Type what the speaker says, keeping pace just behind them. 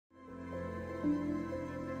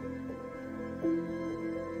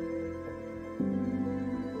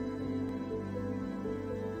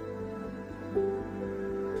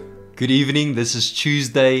Good evening. This is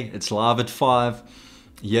Tuesday. It's live at 5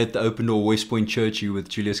 here at the Open Door West Point Church. You with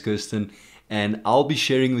Julius Kirsten, and I'll be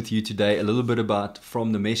sharing with you today a little bit about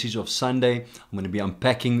from the message of Sunday. I'm going to be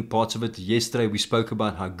unpacking parts of it. Yesterday we spoke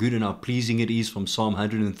about how good and how pleasing it is from Psalm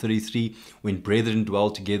 133 when brethren dwell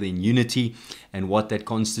together in unity and what that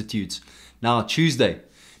constitutes. Now Tuesday.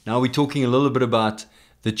 Now we're talking a little bit about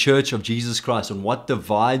the Church of Jesus Christ and what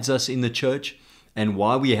divides us in the church and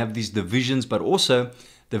why we have these divisions, but also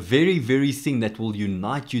the very thing that will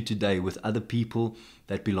unite you today with other people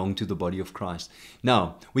that belong to the body of Christ.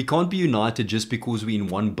 Now, we can't be united just because we're in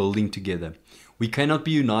one building together. We cannot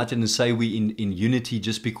be united and say we're in unity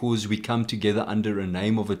just because we come together under a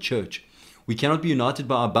name of a church. We cannot be united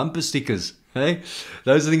by our bumper stickers. Hey?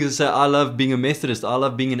 Those are things that say, I love being a Methodist, I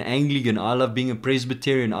love being an Anglican, I love being a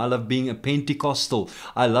Presbyterian, I love being a Pentecostal,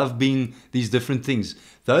 I love being these different things.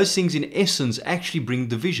 Those things in essence actually bring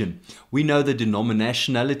division. We know that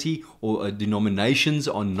denominationality or denominations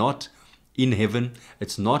are not in heaven.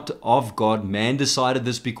 It's not of God. Man decided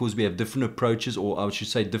this because we have different approaches, or I should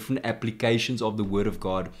say different applications of the Word of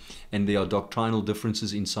God, and there are doctrinal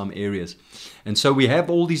differences in some areas. And so we have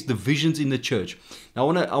all these divisions in the church. Now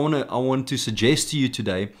I want to suggest to you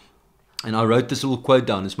today, and I wrote this little quote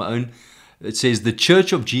down, it's my own. It says, the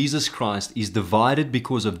Church of Jesus Christ is divided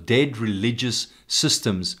because of dead religious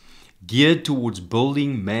systems geared towards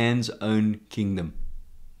building man's own kingdom.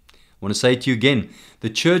 I want to say it to you again. The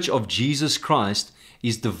Church of Jesus Christ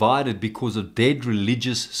is divided because of dead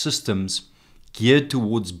religious systems geared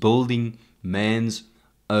towards building man's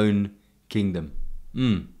own kingdom.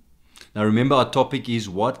 Now remember, our topic is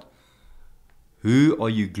what? Who are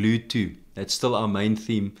you glued to? That's still our main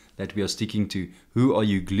theme that we are sticking to. Who are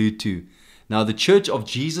you glued to? Now, the Church of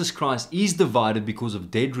Jesus Christ is divided because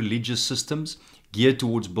of dead religious systems geared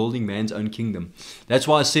towards building man's own kingdom. That's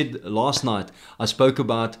why I said last night, I spoke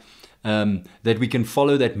about that we can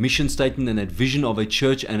follow that mission statement and that vision of a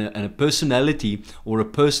church and a personality or a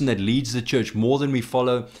person that leads the church more than we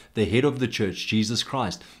follow the head of the church, Jesus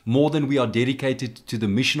Christ. More than we are dedicated to the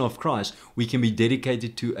mission of Christ, we can be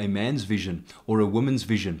dedicated to a man's vision or a woman's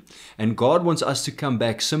vision. And God wants us to come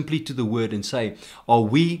back simply to the Word and say, are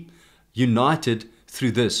we united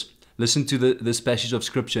through this? Listen to this passage of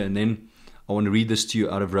Scripture, and then I want to read this to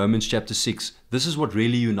you out of Romans chapter 6. This is what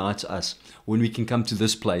really unites us when we can come to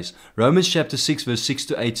this place. Romans chapter 6 verse 6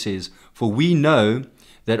 to 8 says, for we know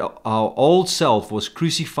that our old self was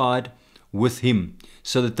crucified with him,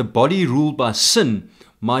 so that the body ruled by sin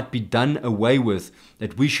might be done away with,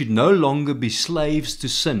 that we should no longer be slaves to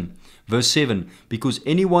sin. Verse 7, because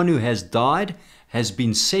anyone who has died has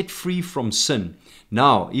been set free from sin.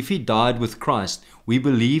 Now, if he died with Christ, we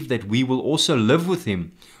believe that we will also live with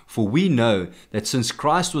him. For we know that since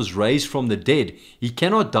Christ was raised from the dead, he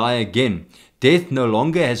cannot die again. Death no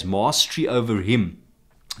longer has mastery over him.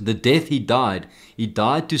 The death he died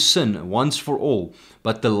to sin once for all.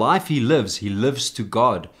 But the life he lives to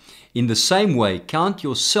God. In the same way, count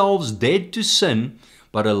yourselves dead to sin,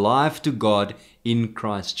 but alive to God in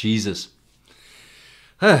Christ Jesus.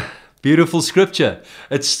 Beautiful scripture.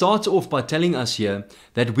 It starts off by telling us here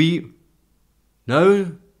that we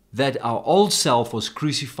know that our old self was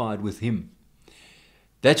crucified with him.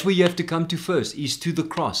 That's where you have to come to first, is to the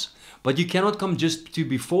cross. But you cannot come just to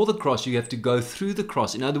before the cross, you have to go through the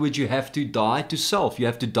cross. In other words, you have to die to self. You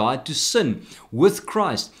have to die to sin with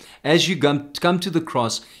Christ. As you come to the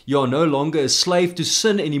cross, you are no longer a slave to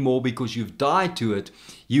sin anymore because you've died to it.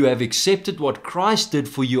 You have accepted what Christ did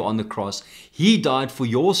for you on the cross. He died for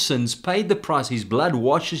your sins, paid the price. His blood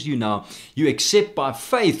washes you now. You accept by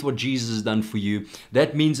faith what Jesus has done for you.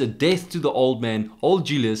 That means a death to the old man. Old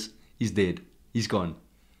Julius is dead. He's gone.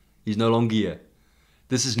 He's no longer here.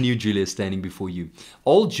 This is new Julius standing before you.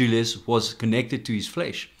 Old Julius was connected to his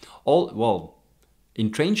flesh.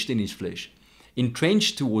 Entrenched in his flesh.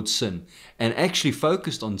 Entrenched towards sin. And actually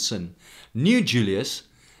focused on sin. New Julius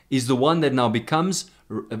is the one that now becomes,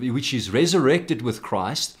 which is resurrected with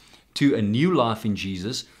Christ to a new life in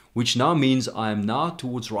Jesus, which now means I am now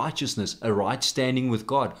towards righteousness, a right standing with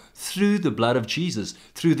God through the blood of Jesus,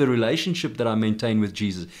 through the relationship that I maintain with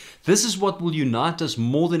Jesus. This is what will unite us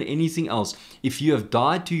more than anything else. If you have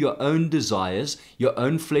died to your own desires, your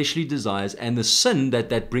own fleshly desires, and the sin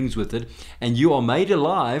that brings with it, and you are made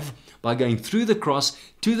alive by going through the cross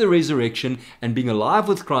to the resurrection and being alive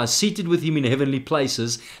with Christ, seated with him in heavenly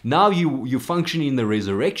places. Now you function in the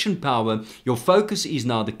resurrection power. Your focus is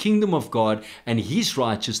now the kingdom of God and his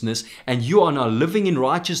righteousness, and you are now living in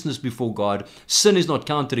righteousness before God. Sin is not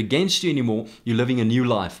counted against you anymore. You're living a new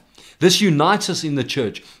life. This unites us in the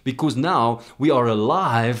church because now we are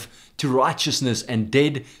alive to righteousness and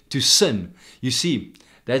dead to sin. You see,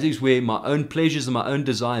 That is where my own pleasures and my own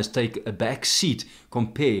desires take a back seat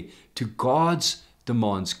compared to God's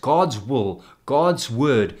demands, God's will, God's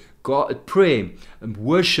word, God, prayer and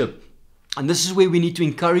worship. And this is where we need to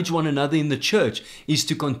encourage one another in the church, is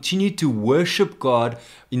to continue to worship God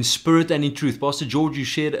in spirit and in truth. Pastor George, you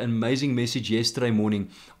shared an amazing message yesterday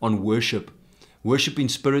morning on worship. Worship in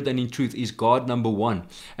spirit and in truth is God number one.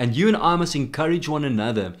 And you and I must encourage one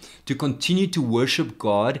another to continue to worship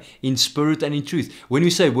God in spirit and in truth. When we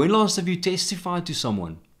say, when last have you testified to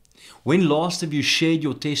someone? When last have you shared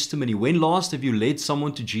your testimony? When last have you led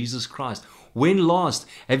someone to Jesus Christ? When last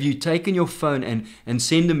have you taken your phone and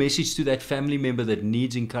send a message to that family member that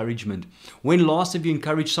needs encouragement? When last have you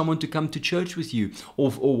encouraged someone to come to church with you or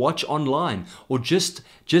watch online, or just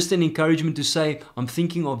an encouragement to say, I'm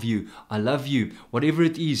thinking of you, I love you, whatever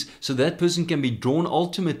it is, so that person can be drawn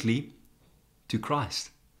ultimately to Christ?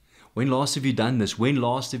 When last have you done this? When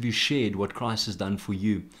last have you shared what Christ has done for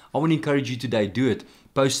you? I want to encourage you today. Do it.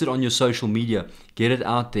 Post it on your social media. Get it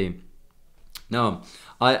out there. Now,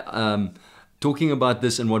 talking about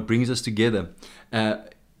this and what brings us together,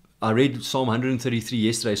 I read Psalm 133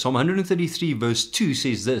 yesterday. Psalm 133 verse 2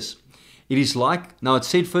 says this. It is like, now it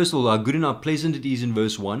said first of all, how good and how pleasant it is in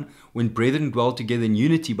verse 1, when brethren dwell together in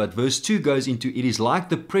unity. But verse 2 goes into, it is like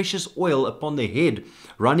the precious oil upon the head,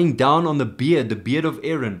 running down on the beard of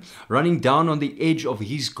Aaron, running down on the edge of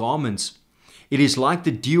his garments. It is like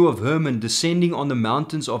the dew of Hermon descending on the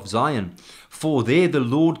mountains of Zion. For there the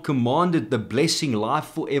Lord commanded the blessing, life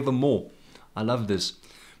forevermore. I love this,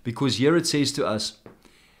 because here it says to us,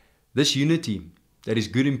 this unity that is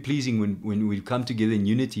good and pleasing when we come together in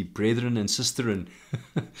unity, brethren and sister, and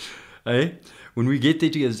when we get there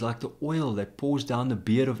together, it's like the oil that pours down the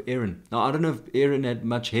beard of Aaron. Now, I don't know if Aaron had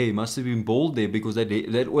much hair. He must have been bald there, because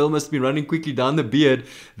that oil must be running quickly down the beard,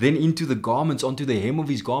 then into the garments, onto the hem of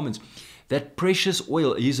his garments. That precious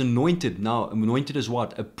oil, he is anointed. Now, anointed as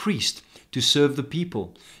what? A priest to serve the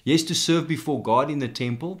people. Yes, to serve before God in the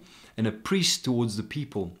temple, and a priest towards the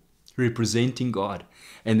people, representing God.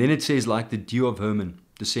 And then it says, like the dew of Hermon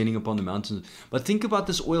descending upon the mountains. But think about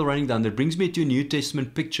this oil running down. That brings me to a New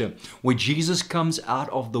Testament picture where Jesus comes out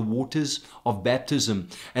of the waters of baptism,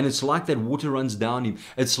 and it's like that water runs down him.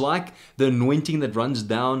 It's like the anointing that runs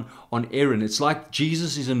down on Aaron. It's like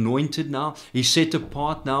Jesus is anointed now. He's set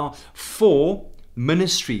apart now for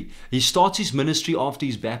ministry. He starts his ministry after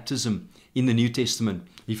his baptism in the New Testament.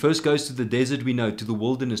 He first goes to the desert, we know, to the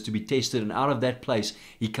wilderness to be tested, and out of that place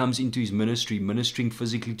he comes into his ministry, ministering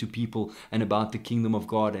physically to people and about the kingdom of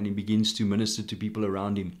God, and he begins to minister to people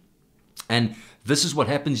around him. And this is what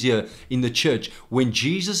happens here in the church. When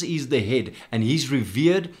Jesus is the head and he's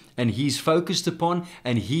revered and he's focused upon,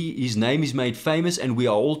 and his name is made famous, and we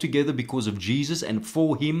are all together because of Jesus and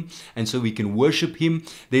for him, and so we can worship him,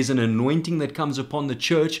 there's an anointing that comes upon the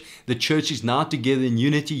church. The church is now together in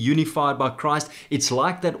unity, unified by Christ. It's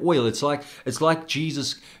like that oil. It's like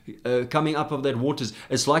Jesus coming up of that waters.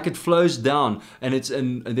 It's like it flows down, and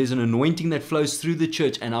there's an anointing that flows through the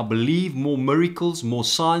church. And I believe more miracles, more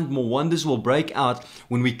signs, more wonders will break out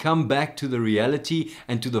when we come back to the reality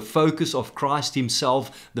and to the focus of Christ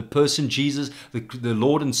himself, the person Jesus, the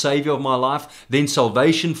Lord and Savior of my life. Then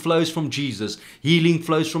salvation flows from Jesus, healing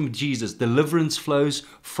flows from Jesus, deliverance flows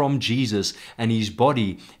from Jesus, and his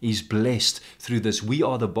body is blessed through this. We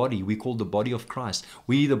are the body. We call the body of Christ.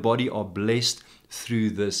 We, the body, are blessed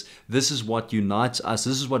through this. This is what unites us.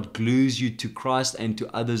 This is what glues you to Christ and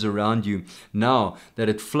to others around you. Now that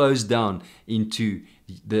it flows down into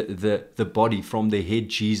the body from the head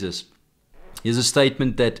Jesus. Here's a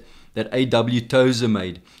statement that A.W. Tozer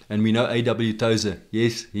made, and we know A.W. Tozer.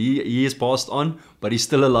 Yes, he is passed on, but he's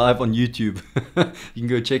still alive on YouTube. You can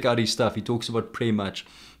go check out his stuff. He talks about prayer much.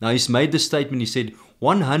 Now, he's made this statement. He said,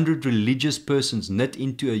 100 religious persons knit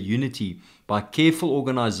into a unity by careful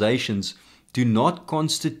organizations do not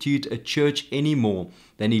constitute a church any more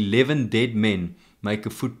than 11 dead men make a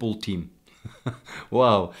football team.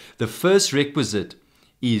 Wow. The first requisite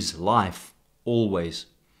is life, always.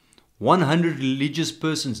 100 religious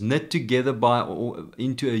persons knit together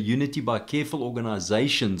into a unity by careful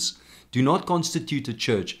organizations do not constitute a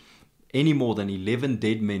church any more than 11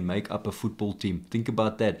 dead men make up a football team. Think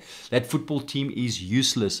about that. That football team is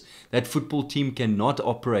useless. That football team cannot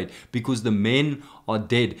operate because the men are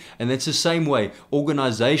dead. And that's the same way.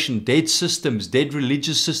 Organization, dead systems, dead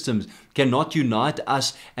religious systems cannot unite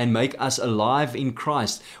us and make us alive in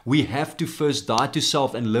Christ. We have to first die to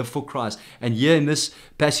self and live for Christ. And here in this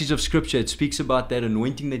passage of Scripture, it speaks about that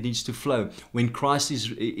anointing that needs to flow when Christ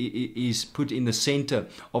is put in the center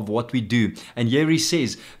of what we do. And here he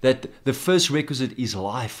says that the first requisite is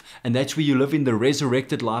life. And that's where you live in the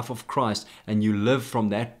resurrected life of Christ. And you live from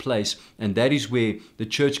that place. And that is where the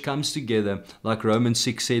church comes together, like Romans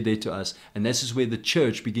 6 said there to us. And this is where the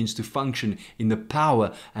church begins to function in the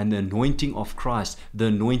power and the anointing of Christ, the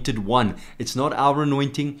anointed one. It's not our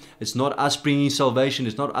anointing. It's not us bringing salvation.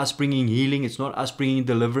 It's not us bringing healing. It's not us bringing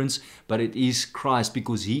deliverance, but it is Christ,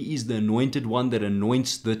 because he is the anointed one that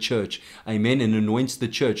anoints the church. Amen. And anoints the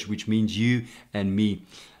church, which means you and me.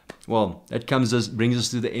 Well, that brings us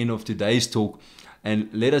to the end of today's talk. And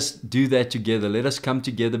let us do that together. Let us come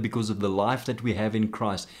together because of the life that we have in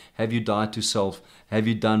Christ. Have you died to self? Have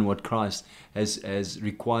you done what Christ has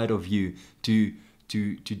required of you to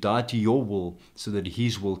die to your will so that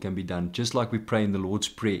his will can be done? Just like we pray in the Lord's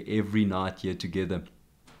Prayer every night here together.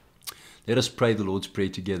 Let us pray the Lord's Prayer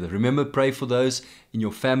together. Remember, pray for those in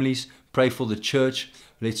your families. Pray for the church.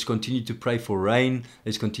 Let's continue to pray for rain.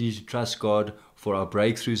 Let's continue to trust God for our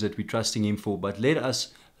breakthroughs that we're trusting him for. But let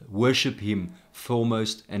us worship him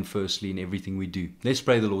foremost and firstly in everything we do. Let's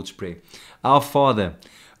pray the Lord's Prayer. Our Father,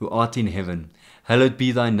 who art in heaven, hallowed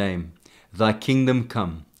be thy name. Thy kingdom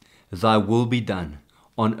come. Thy will be done,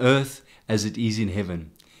 on earth as it is in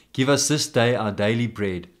heaven. Give us this day our daily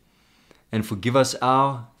bread, and forgive us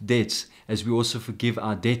our debts as we also forgive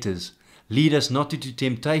our debtors. Lead us not into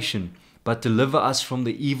temptation, but deliver us from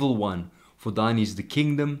the evil one. For thine is the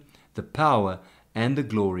kingdom, the power, and the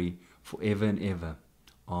glory forever and ever.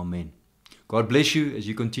 Amen. God bless you as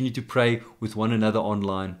you continue to pray with one another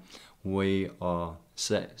online. We are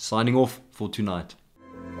signing off for tonight.